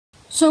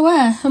So,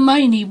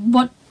 Hermione,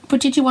 what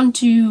did you want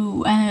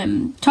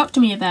to talk to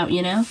me about,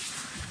 you know?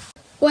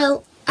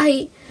 Well,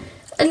 I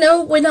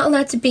know we're not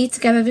allowed to be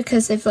together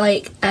because of,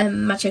 like,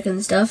 magic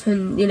and stuff,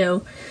 and, you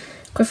know,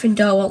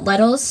 Gryffindor won't let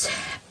us,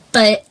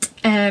 but,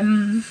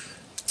 I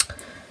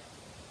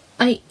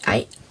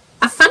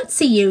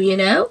fancy you, you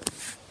know?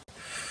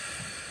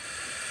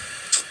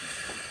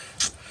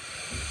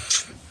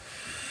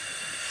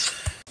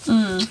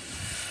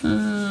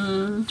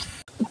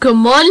 Good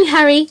morning,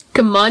 Harry.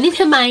 Good morning,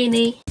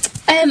 Hermione.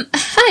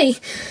 Hi.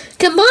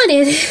 Good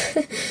morning.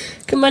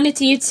 Good morning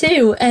to you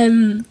too.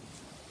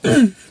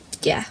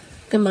 Yeah,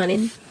 good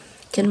morning.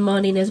 Good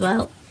morning as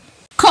well.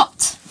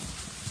 Cut.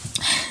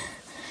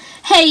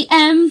 Hey,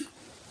 I'm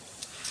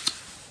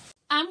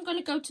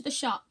gonna go to the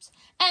shops.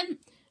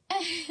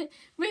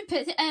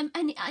 Rupert,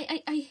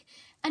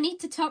 I need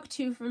to talk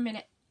to you for a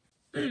minute.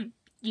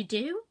 You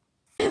do?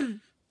 I'm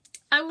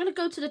gonna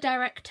go to the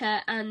director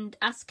and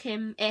ask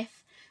him if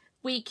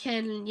we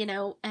can, you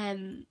know,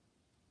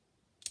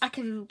 I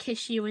can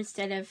kiss you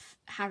instead of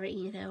Harry,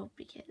 you know,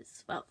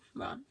 because, well,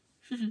 Ron.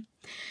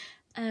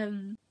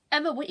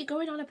 Emma, what are you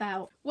going on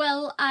about?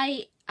 Well,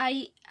 I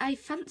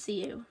fancy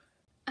you.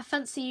 I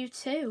fancy you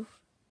too.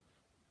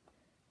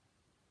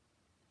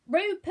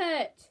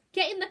 Rupert,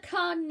 get in the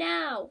car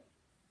now.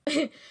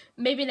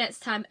 Maybe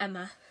next time,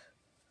 Emma.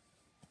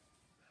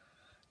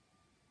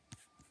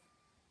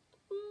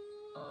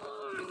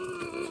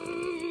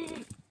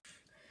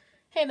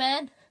 Hey,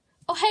 man.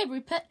 Oh, hey,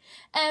 Rupert.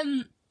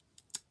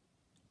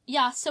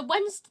 Yeah, so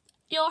when's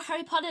your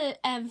Harry Potter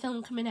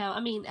film coming out?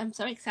 I mean, I'm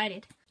so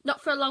excited. Not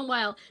for a long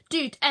while.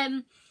 Dude,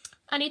 I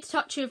need to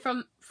talk to you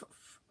from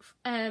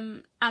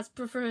as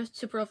brother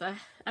to brother,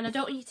 and I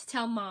don't want you to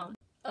tell Mom.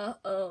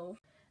 Uh-oh.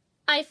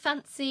 I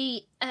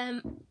fancy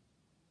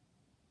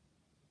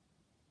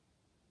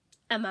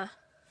Emma.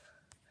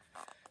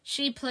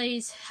 She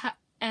plays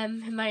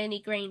Hermione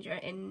Granger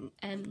in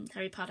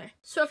Harry Potter.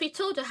 So have you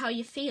told her how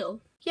you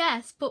feel?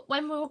 Yes, but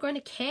when we were going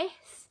to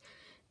kiss,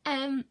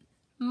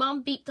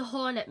 Mom beeped the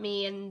horn at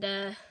me, and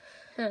I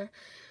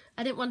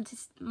didn't want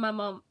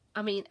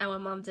our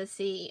mom to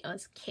see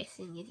us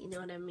kissing, if you know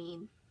what I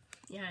mean.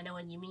 Yeah, I know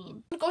what you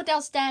mean. I'll go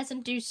downstairs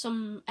and do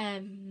some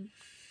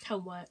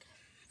homework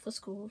for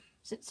school,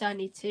 since I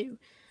need to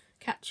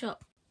catch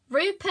up.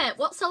 Rupert,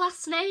 what's her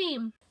last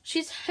name?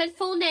 Her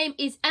full name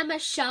is Emma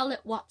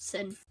Charlotte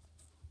Watson.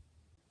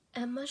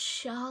 Emma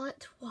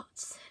Charlotte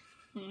Watson.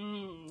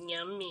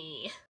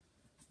 Yummy.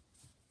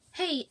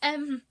 Hey,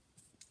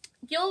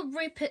 you're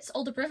Rupert's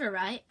older brother,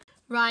 right?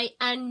 Right,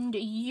 and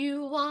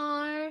you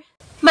are?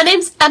 My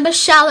name's Emma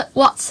Charlotte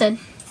Watson.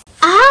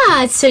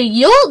 Ah, so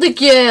you're the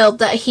girl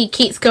that he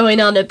keeps going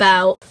on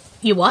about.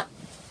 You what?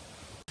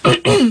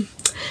 I'm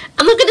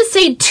not gonna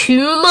say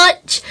too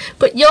much,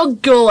 but you're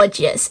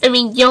gorgeous. I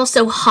mean, you're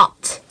so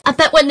hot. I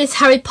bet when this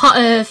Harry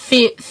Potter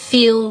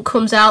film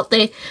comes out,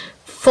 the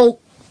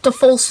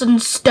Folsom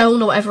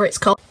Stone or whatever it's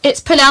called, it's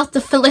pronounced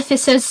the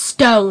Felicitous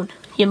Stone,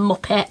 you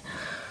muppet.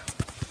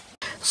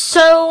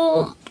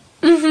 So,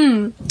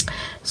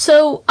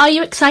 So, are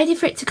you excited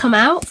for it to come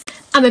out?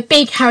 I'm a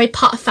big Harry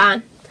Potter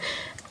fan.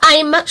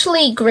 I'm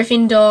actually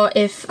Gryffindor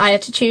if I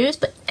had to choose,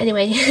 but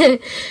anyway.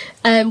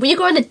 Will you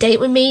go on a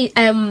date with me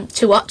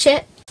to watch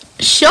it?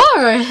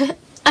 Sure.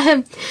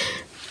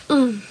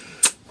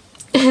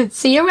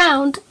 See you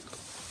around.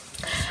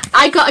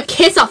 I got a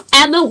kiss off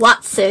Emma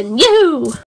Watson. Yoo!